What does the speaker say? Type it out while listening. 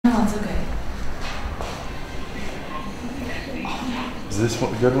this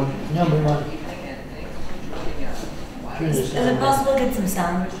one a good one? Number one. Is it possible to get some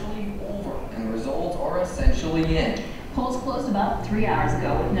sound? And the results are essentially in. Polls closed about 3 hours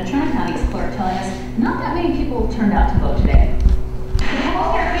ago, with Natrona County's clerk telling us not that many people turned out to vote today. The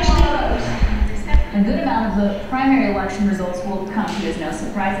polls are officially closed. A good amount of the primary election results will come to you as no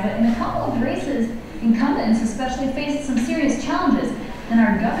surprise, but in a couple of races, incumbents especially faced some serious challenges. Then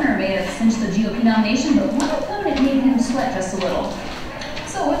our governor may have cinched the GOP nomination, but one opponent made him sweat just a little.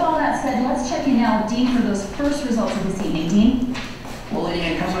 So with all that said, let's check in now with Dean for those first results of this evening. Dean? Well, the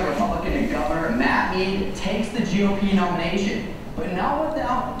incumbent Republican and Governor Matt Mead takes the GOP nomination, but not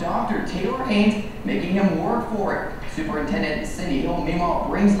without Dr. Taylor Haynes making him work for it. Superintendent Cindy Hill, meanwhile,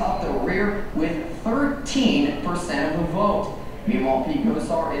 brings up the rear with 13% of the vote. Meanwhile, Pete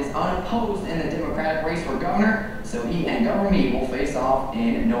Gosar is unopposed in the Democratic race for governor, so he and Governor Mead will face off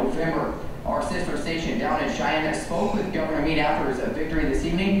in November. Our sister station down in Cheyenne spoke with Governor Mead after his victory this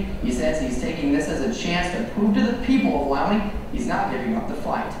evening. He says he's taking this as a chance to prove to the people of Wyoming he's not giving up the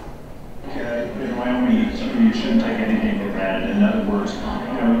fight. In Wyoming, you shouldn't take anything for granted. In other words,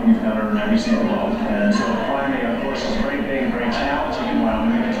 you've got to earn every single vote. And so Wyoming, of course, is very big and very challenging in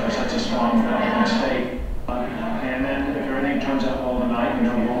Wyoming because we're such a strong Republican state. And then if everything turns out well tonight,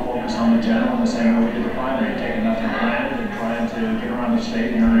 we'll focus on the general in the same way we did the primary, taking nothing for granted and trying to get around the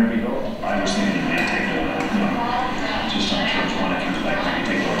state and earn every vote. I understand you may take it, just I'm sure it's one that comes back and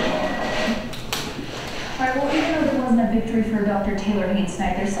take over. All right, well, even though there wasn't a victory for Dr. Taylor Haynes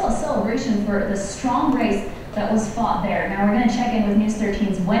tonight, there's still a celebration for the strong race that was fought there. Now we're going to check in with News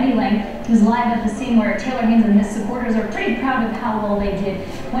 13's Wendy Lang, who's live at the scene where Taylor Haynes and his supporters are pretty proud of how well they did.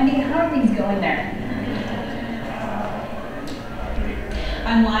 Wendy, how are things going there?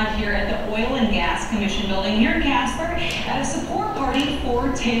 I'm live here at the Oil and Gas Commission building here in Casper at a support party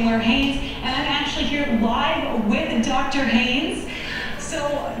for Taylor Haynes, and I'm actually here live with Dr. Haynes.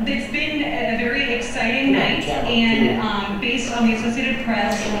 So it's been a very exciting night, and based on the Associated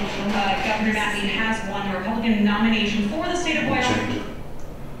Press, Governor Matt Mead has won the Republican nomination for the state of Wyoming.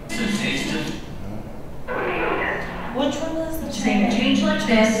 Which one was the Change like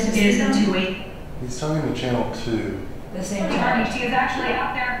this is a 2-8. He's talking to Channel 2. The same time. He is actually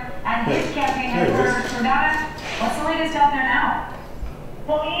out there at his campaign headquarters. Renata, what's the latest out there now?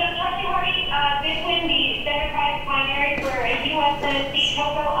 Well, Dr. Hardy did win the Democratic primary for a U.S. Senate seat.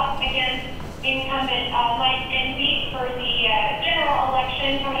 He'll go up against incumbent Mike Denby for the general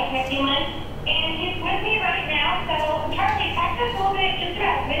election from McEwen. And he's with me right now, so Charlie, talk to us a little bit just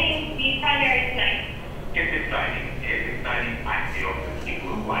about winning the primary tonight. It's exciting. It's exciting, I feel, for the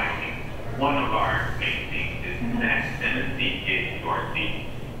people of Wyoming. One of our main things is that Senate seat is your seat.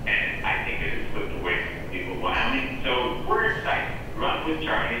 And I think it is flipped away from the people of Wyoming. So we're excited. Run with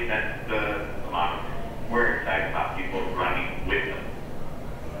Charlie, that's the motto. We're excited about people running with them.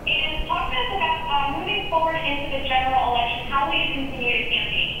 And talk to us about moving forward into the general election. How will you continue to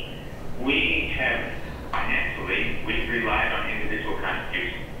campaign? We have financially, we've relied on individual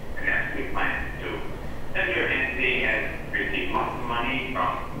contributions, and that's what we plan to do. Senator Hennessy has received lots of money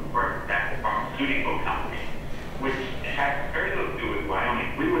from, for example, pharmaceutical companies, which has very little to do with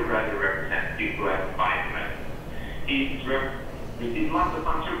Wyoming. We would rather represent people who have vitamins. He's received lots of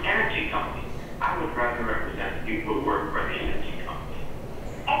funds from energy companies. I would rather represent people who work for the energy company.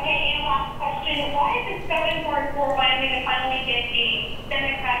 Okay, and last question. Why is it so important for Wyoming to finally get a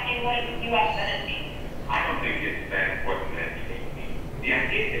Democrat in one of the U.S. Senate seats? I don't think it's that important that the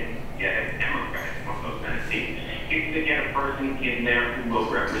idea is to get a Democrat in one of those Senate seats. It's to get a person in there who will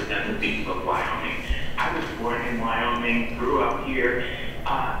represent the people of Wyoming. I was born in Wyoming, grew up here.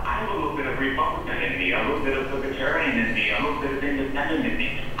 I have a little bit of Republican in me, a little bit of Libertarian in me, a little bit of Independent in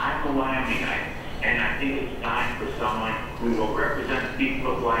me. I'm a Wyomingite, and I think it's time for someone who will represent the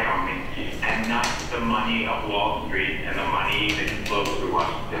people of Wyoming and not the money of Wall Street and the money that flows through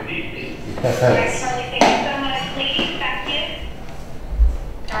Washington, D.C. Yes, Charlie, thank you so much. Ladies, back to you.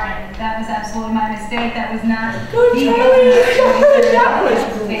 Alright, that was absolutely my mistake. That was not Good the Charlie. That was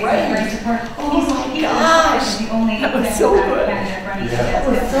great. Oh my gosh. The only that was so good. That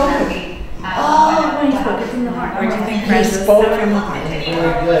was so good. Oh, when he spoke it from the heart. What do you think, He Francis? spoke from the heart.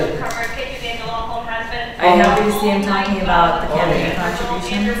 Very good. Are you happy to see him talking about the campaign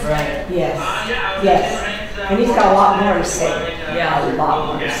contributions? Right. Yes. Yes. And he's got a lot more to say. Yeah. A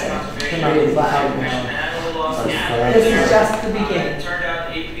lot more to say. Really loud now. This is just the beginning.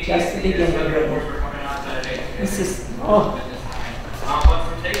 Just the beginning, really. This is, oh. But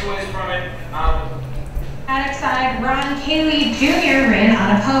some takeaways from it. Democratic side, Ron Cayley Jr. ran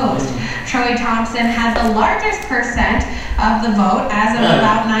unopposed. Charlie Thompson has the largest percent of the vote as of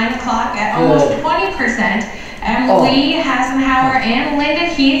about 9 o'clock at almost 20%. Emily Hasenhauer and Linda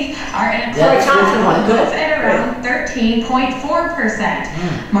Heath are in a Troy Thompson won. Good. at around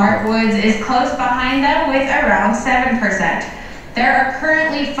 13.4%. Mark Woods is close behind them with around 7%. There are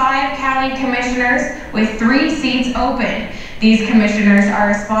currently 5 county commissioners with 3 seats open. These commissioners are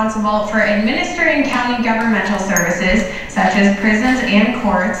responsible for administering county governmental services such as prisons and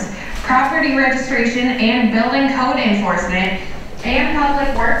courts, property registration and building code enforcement, and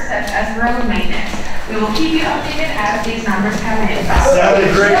public works such as road maintenance. We will keep you updated as these numbers come in.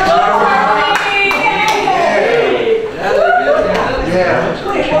 Sounded great.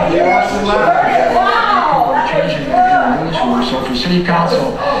 So for city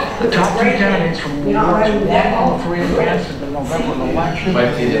council, the top 2 candidates from New York who won all 3 advanced in the November election.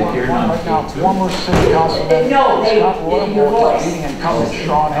 Right now, former city councilman Scott Royal beating incumbent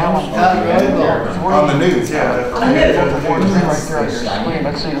Sean Allen. On the news, yeah. Right there on your screen.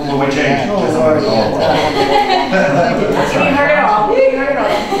 Let's see who's Well, we changed. You heard it all. You heard it all.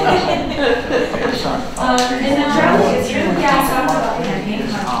 And then Charlie, it's your gas talked about the campaign Well,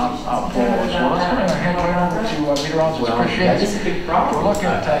 let's go ahead and hand it over to meteorologist Chris Shades. We're looking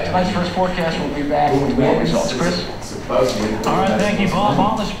at tonight's first forecast. We'll be back with more results. Chris? All right, thank you, Bob.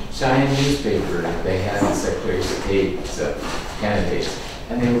 All this giant newspaper, they had the Secretary of State candidates,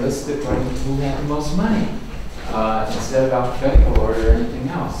 and they listed who had the most money. Instead of alphabetical order or anything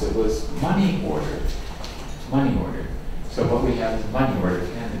else, it was money order. Money order. So what we have is money order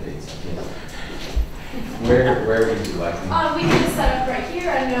candidates. Where would you like me? We can just set up right here.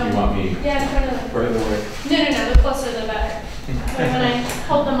 I know. You want me Yeah, in front of the. further away? No, the closer the better. When I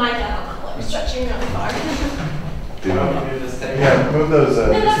hold the mic, I don't want to look stretching really far. Yeah, move those. No,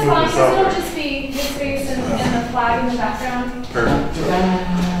 that's move fine, this because it'll up. just be his face and the flag in the background. Perfect.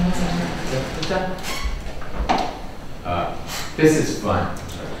 This is fun.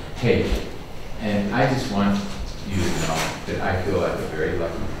 Hey, and I just want you to know that I feel like a very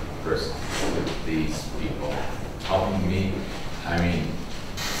lucky person with these people helping me. I mean,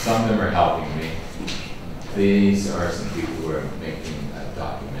 some of them are helping me. These are some people who are making a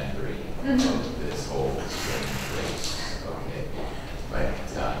documentary of this whole spring race. Okay, but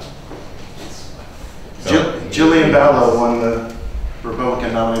Jillian Ballo won the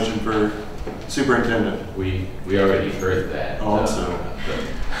Republican nomination for superintendent. We already heard that. Also,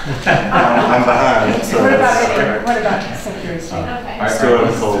 I'm behind. So What about Secretary of State? Okay. Still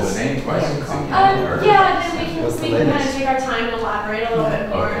have the same questions again? Yeah, then we can kind of take our time and elaborate a little bit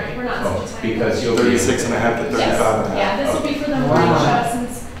more. Okay. We're not so time. Because you'll be 36 and a half to 35 and a half. Yeah, this will be for the morning show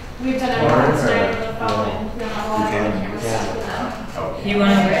since we've done everything tonight over the phone and we don't have a lot of camera stuff. You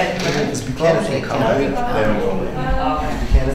want to add? They don't.